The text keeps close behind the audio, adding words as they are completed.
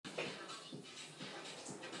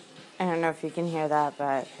I don't know if you can hear that,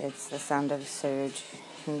 but it's the sound of Surge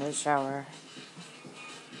in the shower.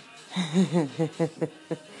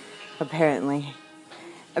 Apparently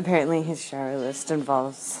his shower list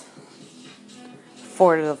involves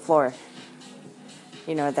 4 to the floor.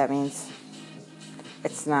 You know what that means?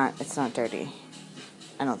 It's not dirty,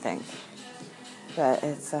 I don't think. But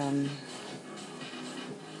it's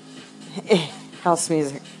house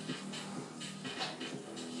music,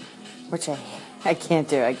 which I can't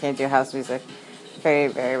do. I can't do house music. Very,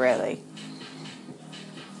 very rarely.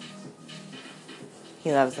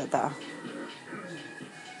 He loves it though.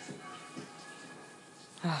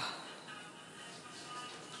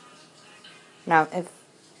 Now, if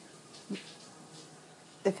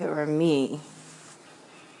it were me,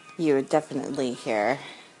 you would definitely hear,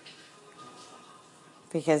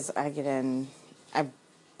 because I get in, I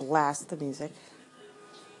blast the music,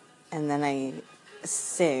 and then I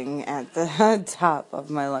sing at the top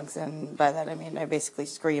of my lungs, and by that I mean I basically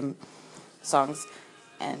scream songs,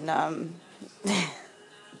 and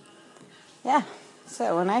yeah,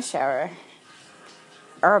 so when I shower,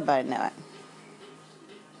 everybody know it.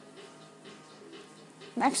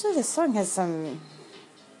 And actually, this song has some,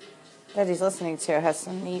 that he's listening to, has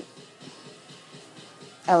some neat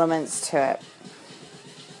elements to it.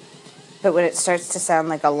 But when it starts to sound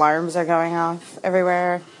like alarms are going off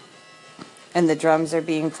everywhere, and the drums are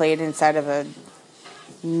being played inside of a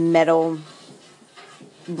metal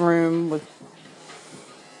room,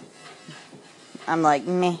 I'm like,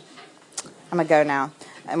 meh, I'm gonna go now.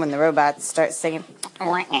 And when the robots start singing,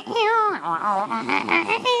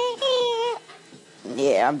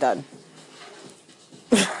 yeah, I'm done.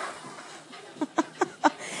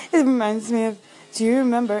 It reminds me of, do you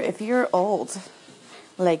remember, if you're old,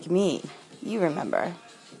 like me, you remember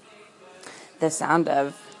the sound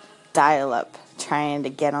of dial-up trying to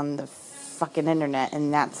get on the fucking internet,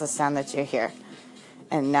 and that's the sound that you hear.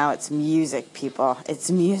 And now it's music, people. It's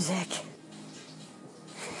music.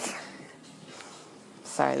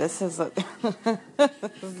 Sorry, this is this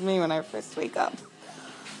is me when I first wake up.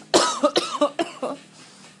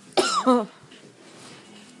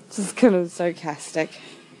 Just kind of sarcastic.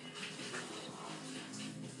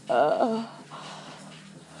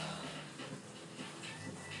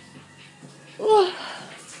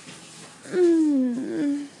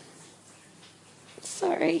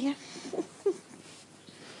 Sorry.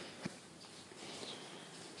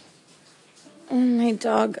 My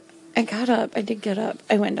dog, I did get up.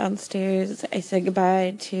 I went downstairs. I said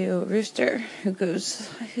goodbye to Rooster,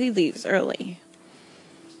 he leaves early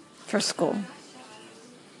for school.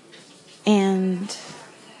 And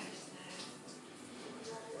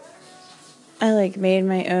I made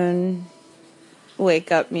my own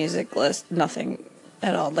wake up music list. Nothing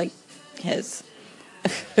at all like his.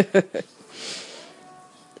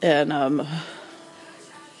 And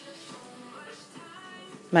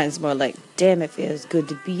mine's more like, damn, it feels good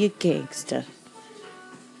to be a gangster.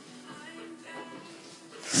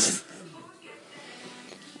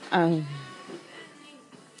 My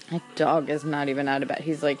dog is not even out of bed.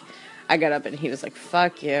 He's like, I got up and he was like,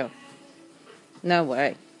 fuck you. No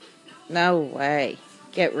way. No way.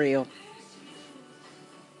 Get real.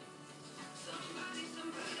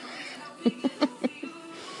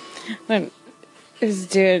 When I was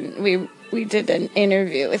doing, we did an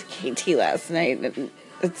interview with KT last night, and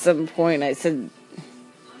at some point I said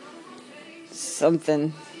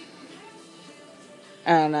something,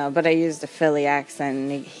 I don't know, but I used a Philly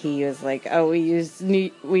accent, and he was like, oh, we've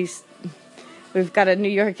got a New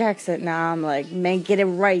York accent now. I'm like, man, get it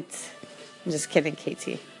right. I'm just kidding,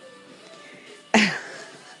 KT.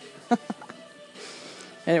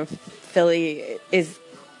 And Philly is,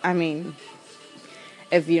 I mean,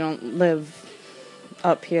 if you don't live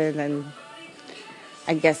up here, then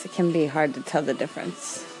I guess it can be hard to tell the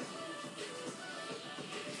difference.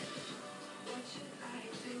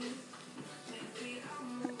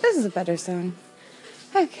 This is a better song.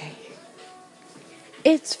 Okay.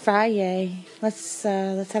 It's Friday. Let's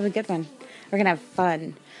have a good one. We're gonna have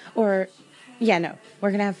fun. We're gonna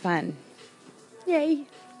have fun. Yay.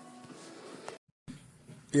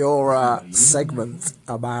 Your segment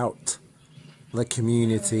about the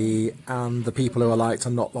community and the people who are liked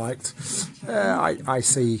and not liked. I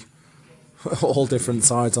see all different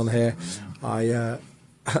sides on here.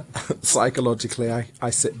 Psychologically, I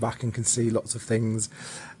sit back and can see lots of things,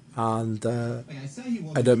 and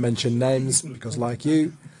I don't mention names because, like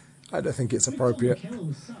you, I don't think it's appropriate.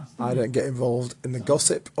 I don't get involved in the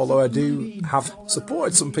gossip, although I do have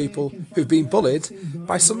supported some people who've been bullied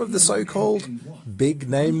by some of the so-called big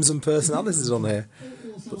names and personalities on here.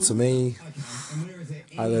 But to me,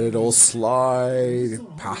 I let it all slide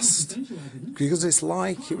past. Because it's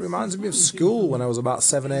like, it reminds me of school when I was about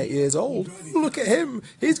 7, 8 years old. Look at him,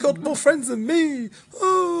 he's got more friends than me.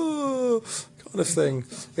 Oh, kind of thing.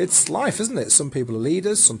 It's life, isn't it? Some people are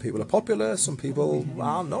leaders, some people are popular, some people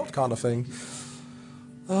are not, kind of thing.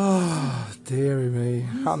 Oh, dearie me.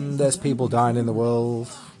 And there's people dying in the world.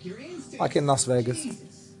 Like in Las Vegas.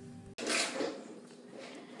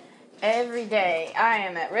 Every day I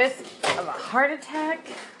am at risk of a heart attack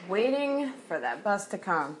waiting for that bus to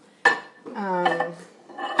come. I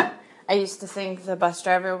used to think the bus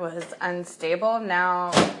driver was unstable.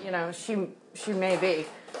 Now, she may be.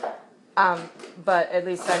 But at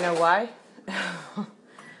least I know why.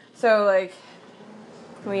 So, like,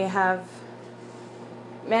 we have...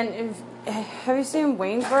 Man, have you seen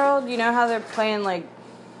Wayne's World? You know how they're playing, like,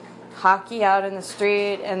 hockey out in the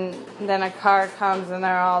street, and then a car comes and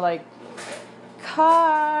they're all like,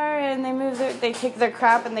 car, and they take their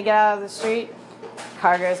crap and they get out of the street.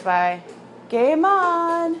 Car goes by. Game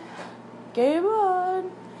on. Game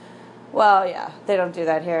on. Well, yeah, they don't do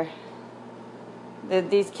that here.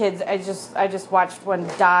 These kids, I just watched one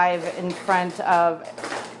dive in front of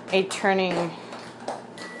a turning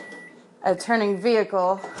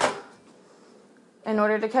vehicle in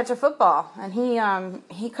order to catch a football, and he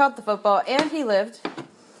caught the football and he lived,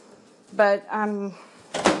 but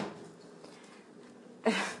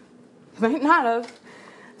might not have.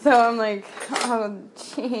 So I'm like, oh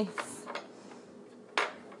jeez,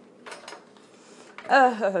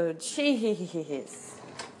 oh jeez.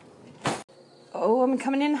 Oh, I'm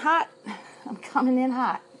coming in hot.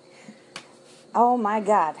 Oh my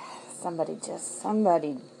God, somebody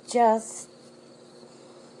just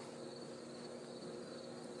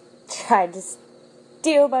tried to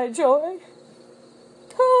steal my joy.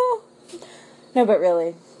 Oh. No, but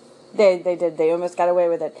really, they did. They almost got away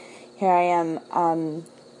with it. Here I am,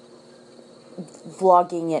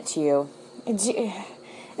 vlogging it to you. Is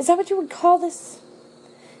that what you would call this?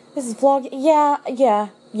 This is vlog? Yeah.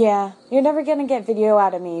 You're never gonna get video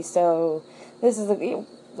out of me, so this is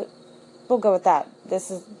we'll go with that. This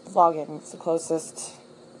is vlogging. It's the closest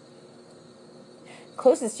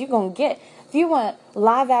you gonna get. If you want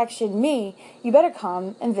live action me, you better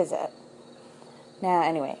come and visit. Now,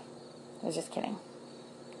 anyway, I was just kidding.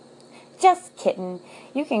 Just kidding.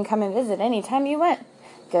 You can come and visit anytime you want.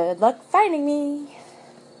 Good luck finding me.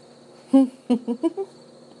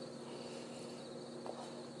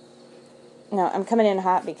 No, I'm coming in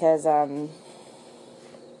hot because, I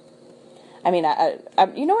you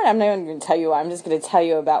know what? I'm not even going to tell you why. I'm just going to tell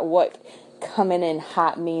you about what coming in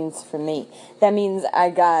hot means for me. That means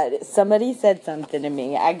somebody said something to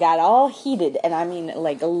me. I got all heated, and I mean,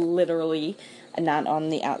 like, literally, not on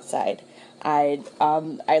the outside. I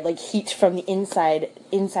like heat from the inside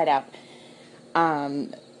out.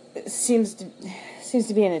 Seems to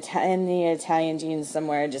be in the Italian genes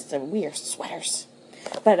somewhere. Just we are sweaters,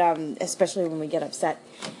 but especially when we get upset.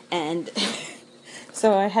 And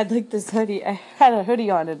so I had like this hoodie. I had a hoodie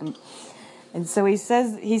on it, and so he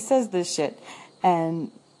says this shit, and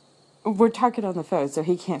we're talking on the phone, so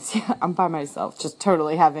he can't see it. I'm by myself, just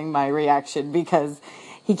totally having my reaction because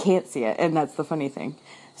he can't see it, and that's the funny thing.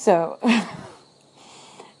 So.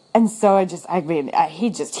 And so he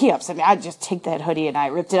upset me. I just take that hoodie and I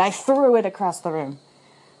ripped it. I threw it across the room.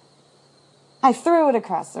 And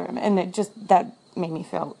that made me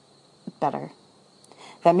feel better.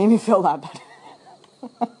 That made me feel a lot better.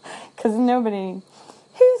 Because who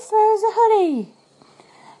throws a hoodie?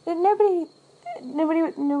 Nobody,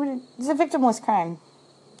 it's a victimless crime.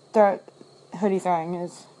 Hoodie throwing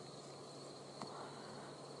is.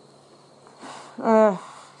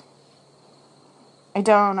 I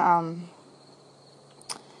don't,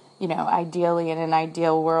 ideally in an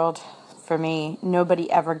ideal world for me, nobody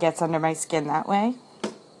ever gets under my skin that way.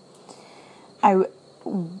 I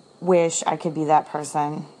wish I could be that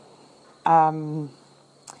person. I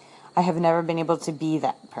have never been able to be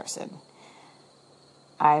that person.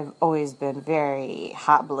 I've always been very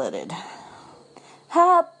hot-blooded.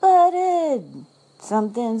 Hot-blooded!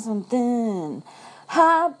 Something.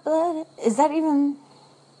 Hot-blooded. Is that even...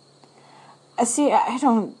 See, I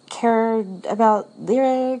don't care about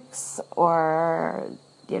lyrics or,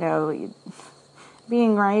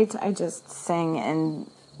 being right. I just sing and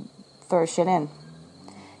throw shit in.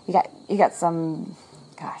 You got some,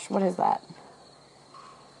 gosh, what is that?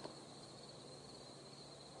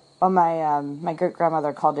 Well, my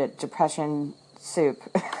great-grandmother called it depression soup.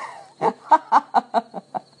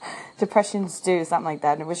 Depression stew, something like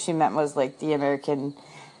that. And what she meant was like the American,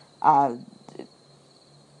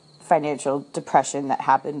 financial depression that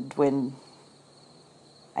happened when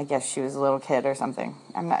I guess she was a little kid or something.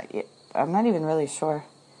 I'm not even really sure.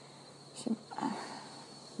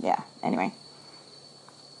 Yeah, anyway.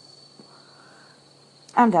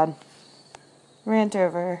 I'm done. Rant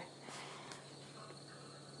over.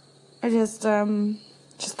 I just I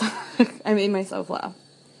made myself laugh.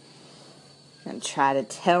 And try to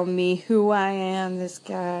tell me who I am, this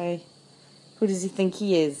guy. Who does he think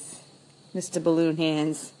he is? Mr. Balloon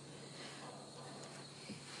Hands.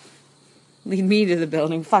 Lead me to the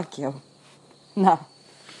building. Fuck you. No.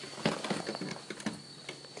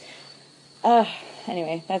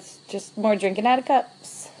 Anyway, that's just more drinking out of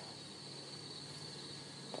cups.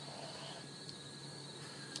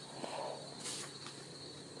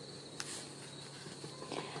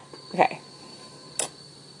 Okay.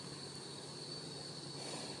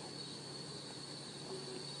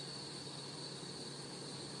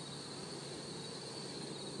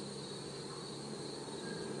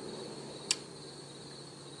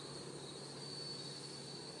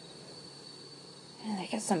 Man, they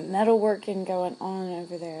got some metalworking going on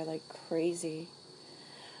over there like crazy.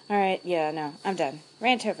 Alright, yeah, no, I'm done.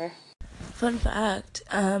 Rant over. Fun fact,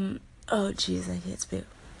 oh jeez, I can't speak.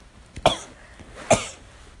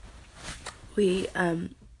 We,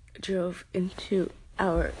 drove into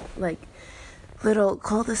our, little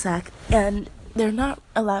cul-de-sac, and they're not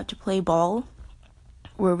allowed to play ball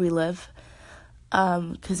where we live,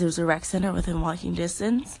 because there's a rec center within walking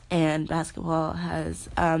distance, and basketball has,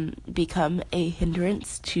 become a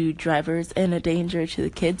hindrance to drivers and a danger to the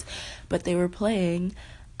kids, but they were playing,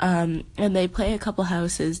 and they play a couple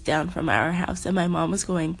houses down from our house, and my mom was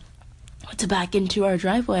going to back into our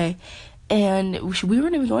driveway, and we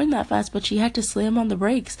weren't even going that fast, but she had to slam on the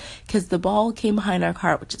brakes because the ball came behind our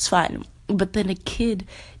car, which is fine, but then a kid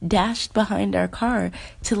dashed behind our car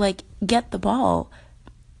to, get the ball,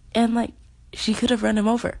 and, she could have run him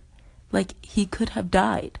over. He could have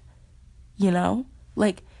died, and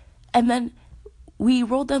then we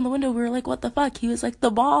rolled down the window, we were like, what the fuck? He was like, the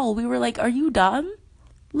ball. We were like, are you dumb?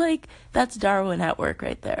 That's Darwin at work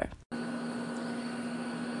right there.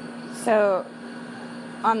 So,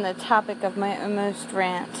 on the topic of my almost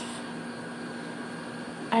rant,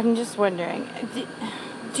 I'm just wondering,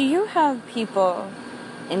 do you have people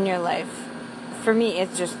in your life? For me,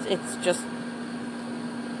 it's just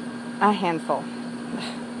a handful.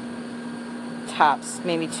 Tops,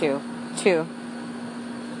 maybe two,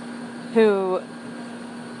 who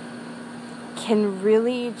can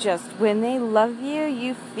really just, when they love you,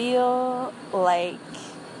 you feel like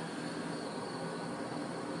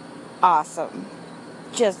awesome.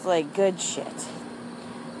 Just like good shit.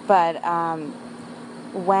 But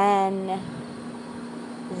when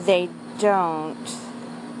they don't,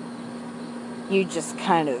 you just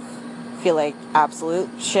kind of feel like absolute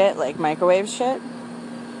shit, like microwave shit.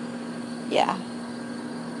 Yeah.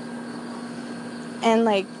 And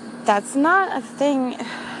that's not a thing.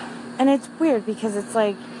 And it's weird because it's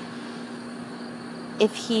like,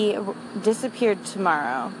 if he disappeared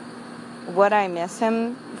tomorrow, would I miss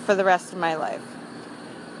him for the rest of my life?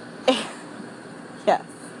 Yes.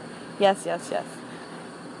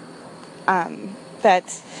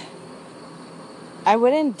 But I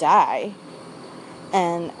wouldn't die,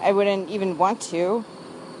 and I wouldn't even want to.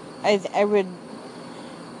 I would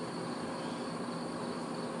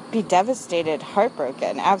be devastated,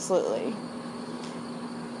 heartbroken, absolutely.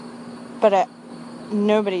 But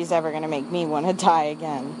nobody's ever going to make me want to die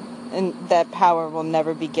again. And that power will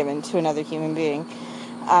never be given to another human being.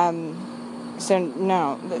 So,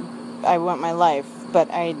 no, I want my life, but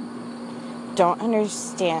I don't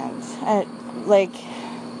understand. I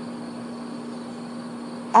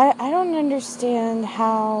don't understand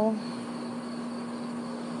how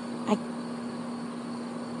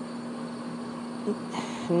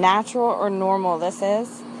natural or normal this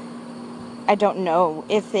is. I don't know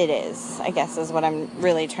if it is, I guess is what I'm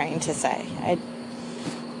really trying to say.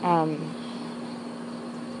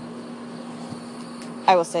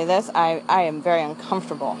 I will say this, I am very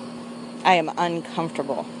uncomfortable. I am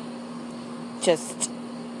uncomfortable just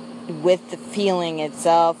with the feeling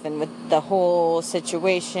itself and with the whole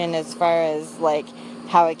situation as far as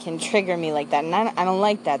how it can trigger me like that. And I don't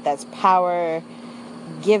like that. That's power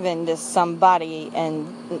given to somebody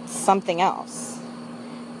and something else.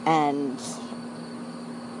 And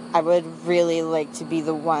I would really like to be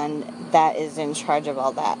the one that is in charge of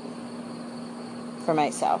all that for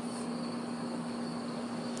myself.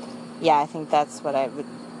 Yeah, I think that's what I'd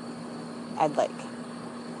like.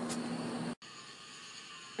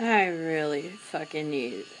 I really fucking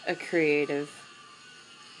need a creative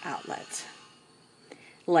outlet.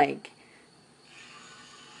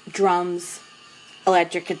 Drums,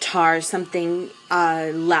 electric guitar, something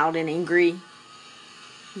loud and angry.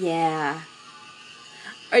 Yeah.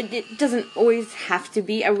 Or it doesn't always have to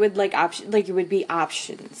be. I would like it would be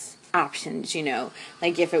options, you know.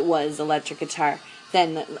 Like if it was electric guitar,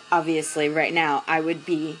 then obviously right now I would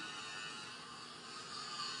be.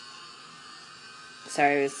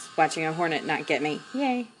 Sorry, I was watching a hornet not get me.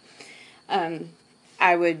 Yay.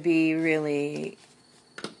 I would be really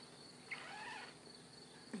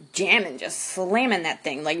jamming, just slamming that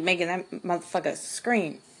thing, like making that motherfucker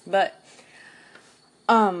scream. But,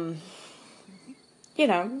 you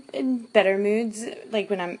know, in better moods, like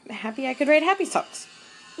when I'm happy, I could write happy songs.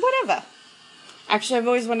 Whatever. Actually, I've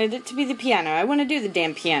always wanted it to be the piano. I want to do the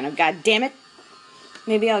damn piano. God damn it.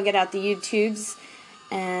 Maybe I'll get out the YouTubes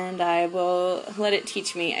and I will let it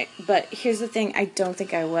teach me. But here's the thing, I don't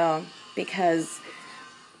think I will, because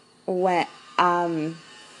when I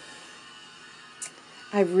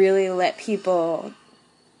really let people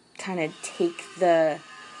kind of take the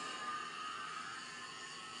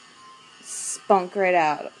spunk right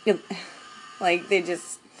out. Like, they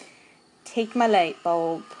just take my light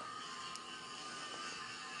bulb.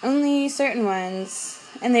 Only certain ones,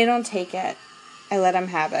 and they don't take it. I let them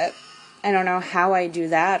have it. I don't know how I do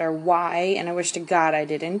that or why, and I wish to God I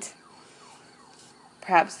didn't.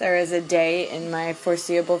 Perhaps there is a day in my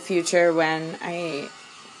foreseeable future when I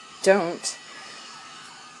don't.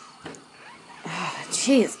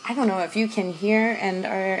 Jeez, I don't know if you can hear and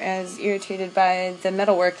are as irritated by the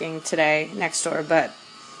metalworking today next door, but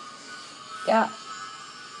yeah,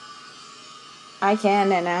 I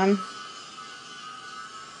can, and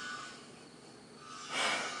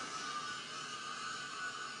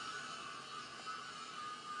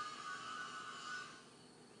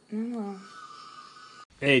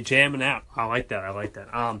Hey, jamming out. I like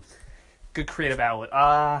that. Good creative outlet.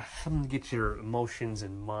 Something to get your emotions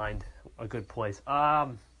and mind a good place.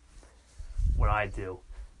 What I do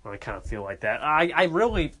when I kind of feel like that. I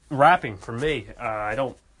really, rapping for me. I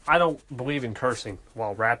don't believe in cursing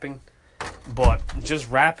while rapping, but just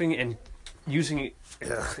rapping and using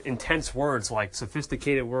intense words, like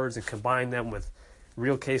sophisticated words, and combine them with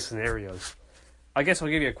real case scenarios. I guess I'll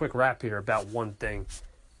give you a quick rap here about one thing,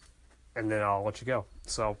 and then I'll let you go.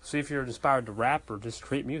 So, see if you're inspired to rap or just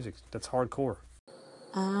create music. That's hardcore.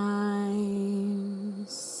 I'm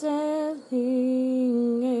sailing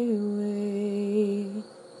away,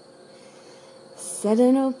 set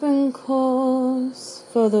an open course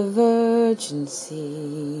for the virgin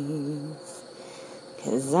seas,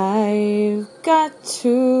 'cause I've got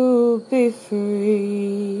to be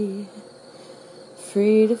free,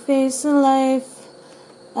 free to face a life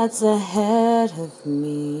that's ahead of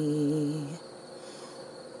me.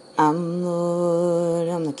 I'm Lord,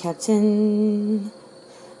 I'm the captain,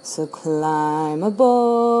 so climb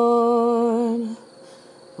aboard.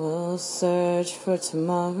 We'll search for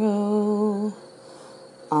tomorrow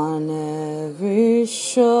on every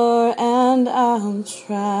shore, and I'll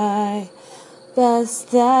try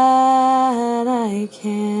best that I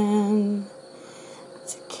can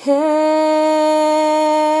to carry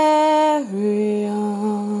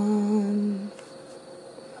on.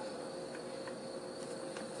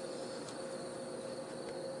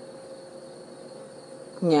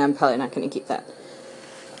 Yeah, I'm probably not going to keep that.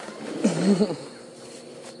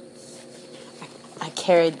 I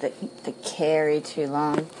carried the carry too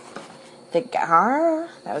long. The gar?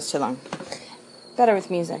 That was too long. Better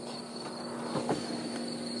with music.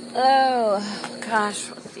 Oh, gosh.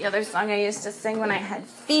 What's the other song I used to sing when I had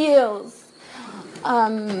feels? I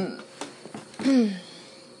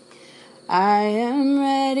am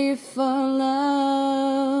ready for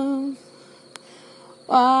love.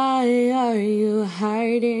 Why are you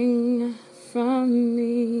hiding from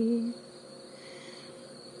me?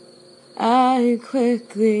 I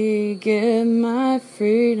quickly give my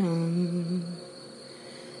freedom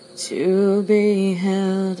to be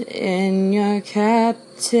held in your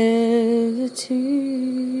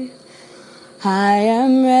captivity. I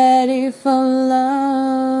am ready for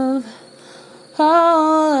love,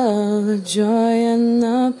 all of the joy and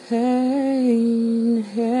the pain,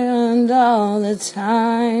 and all the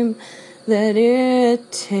time that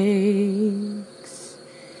it takes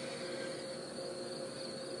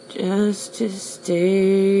just to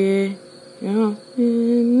stay in your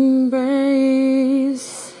embrace.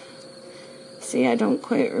 See, I don't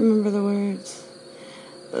quite remember the words.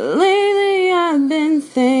 Lately I've been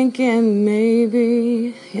thinking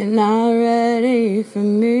maybe you're not ready for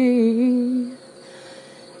me.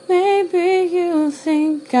 Maybe you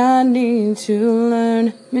think I need to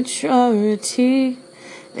learn maturity.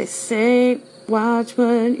 They say watch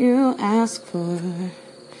what you ask for.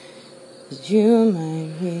 that you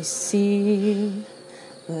might receive.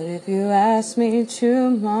 But if you ask me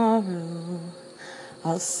tomorrow,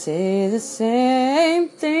 I'll say the same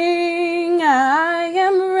thing. I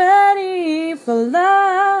am ready for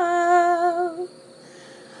love.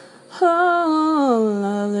 All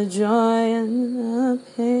of the joy and the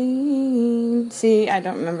pain. See, I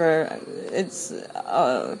don't remember. It's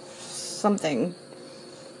something.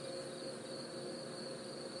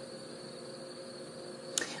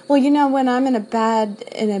 Well, you know, when I'm in a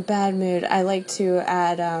bad mood, I like to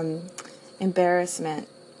add embarrassment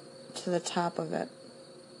to the top of it.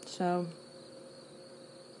 So,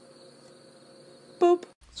 boop.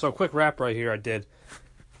 So a quick rap right here I did.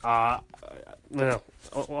 No,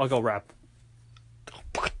 I'll go rap.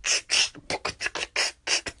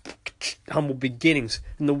 Humble beginnings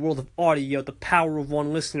in the world of audio. The power of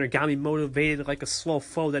one listener got me motivated like a slow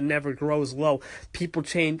foe that never grows low. People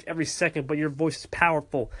change every second, but your voice is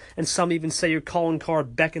powerful. And some even say your calling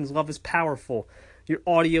card beckons. Love is powerful. Your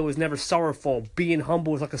audio is never sorrowful. Being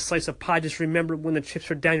humble is like a slice of pie. Just remember when the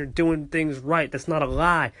chips are down, you're doing things right. That's not a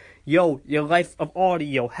lie. Yo, your life of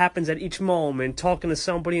audio happens at each moment. Talking to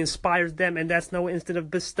somebody inspires them, and that's no instant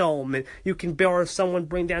of bestowment. You can borrow someone,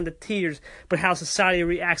 bring down the tears, but how society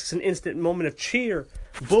reacts is an instant moment of cheer.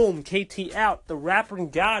 Boom, KT out, the rapper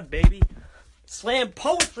and god, baby. Slam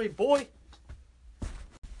poetry, boy.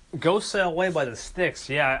 Go Sail Away by the Styx.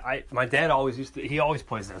 Yeah, my dad always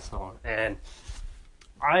plays that song, and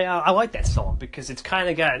I like that song because it's kind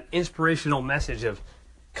of got an inspirational message of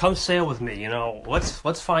come sail with me, you know.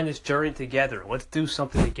 Let's find this journey together. Let's do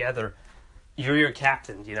something together. You're your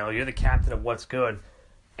captain, you know. You're the captain of what's good.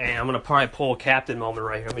 And I'm gonna probably pull a captain moment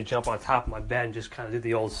right here. Let me jump on top of my bed and just kind of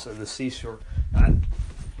do the seashore.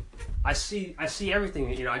 I see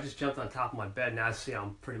everything. You know, I just jumped on top of my bed. Now I see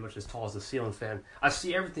I'm pretty much as tall as the ceiling fan. I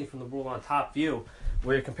see everything from the world on top view.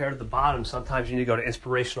 Where you're compared to the bottom, sometimes you need to go to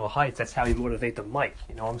inspirational heights. That's how you motivate the mic.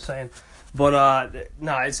 You know what I'm saying? But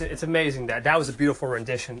no, it's amazing that was a beautiful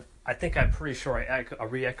rendition. I'm pretty sure I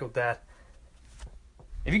re-echoed that.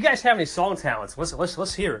 If you guys have any song talents,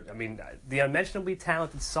 let's hear it. I mean, the unmentionably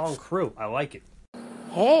talented song crew. I like it.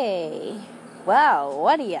 Hey, well,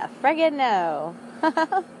 what do you friggin' know?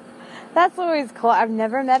 That's always cool. I've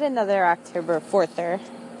never met another October 4ther,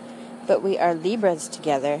 but we are Libras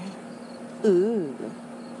together. Ooh.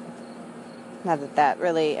 Not that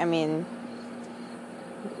really, I mean,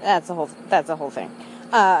 that's a whole thing.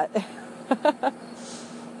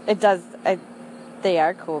 They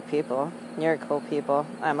are cool people. You're cool people.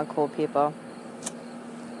 I'm a cool people.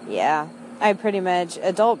 Yeah. I pretty much,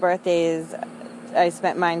 adult birthdays, I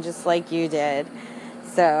spent mine just like you did.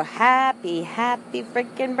 So happy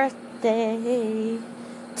freaking birthday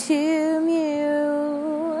to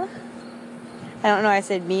Mew. I don't know why I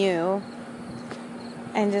said Mew.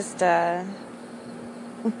 And just,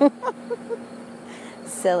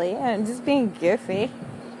 silly. I'm just being goofy.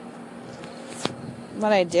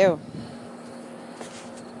 What I do.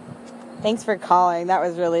 Thanks for calling. That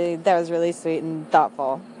was really sweet and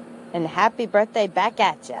thoughtful. And happy birthday back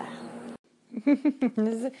at ya.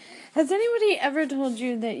 Has anybody ever told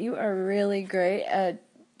you that you are really great at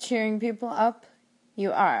cheering people up?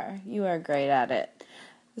 You are. You are great at it.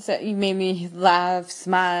 So you made me laugh,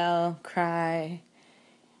 smile, cry.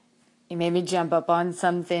 You made me jump up on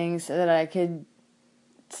something so that I could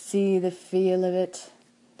see the feel of it.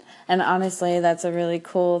 And honestly, that's a really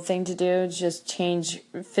cool thing to do. Just change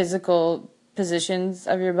physical positions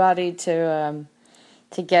of your body to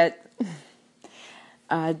get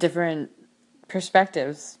different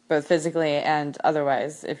perspectives, both physically and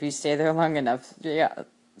otherwise. If you stay there long enough, yeah,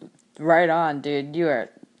 right on, dude. You are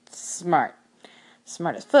smart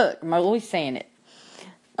as fuck. I'm always saying it.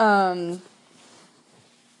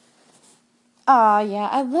 Yeah,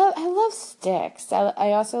 I love Styx.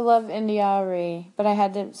 I also love India.Arie, but I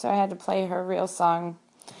had to play her real song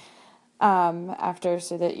after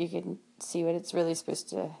so that you can see what it's really supposed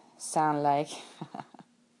to sound like.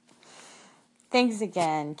 Thanks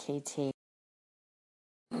again, KT.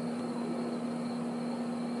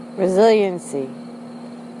 Resiliency.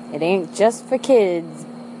 It ain't just for kids,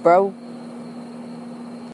 bro.